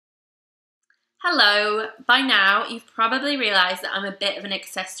Hello, by now you've probably realised that I'm a bit of an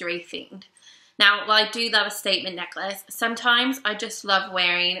accessory fiend. Now, while I do love a statement necklace, sometimes I just love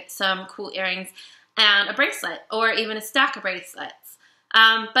wearing some cool earrings and a bracelet, or even a stack of bracelets.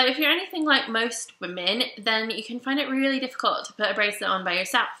 But if you're anything like most women, then you can find it really difficult to put a bracelet on by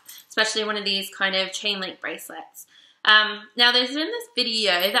yourself, especially one of these kind of chain link bracelets. Now there's been this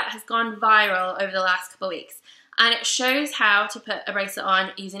video that has gone viral over the last couple of weeks, and it shows how to put a bracelet on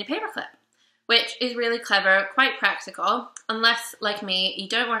using a paper clip, which is really clever, quite practical, unless, like me, you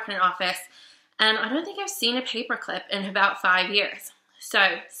don't work in an office, and I don't think I've seen a paper clip in about 5 years. So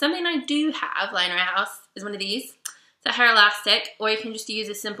something I do have lying around my house is one of these. It's a hair elastic, or you can just use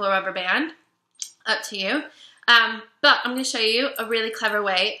a simple rubber band, up to you. But I'm going to show you a really clever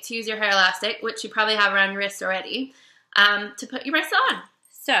way to use your hair elastic, which you probably have around your wrist already, to put your bracelet on.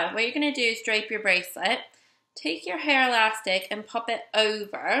 So what you're going to do is drape your bracelet, take your hair elastic and pop it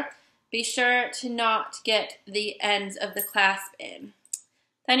over. Be sure to not get the ends of the clasp in.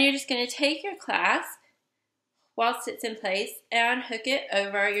 Then you're just going to take your clasp whilst it's in place and hook it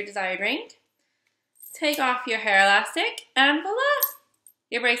over your desired ring. Take off your hair elastic and voila!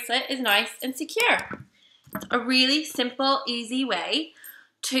 Your bracelet is nice and secure. It's a really simple, easy way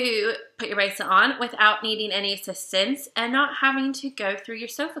to put your bracelet on without needing any assistance and not having to go through your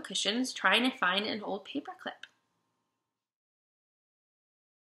sofa cushions trying to find an old paper clip.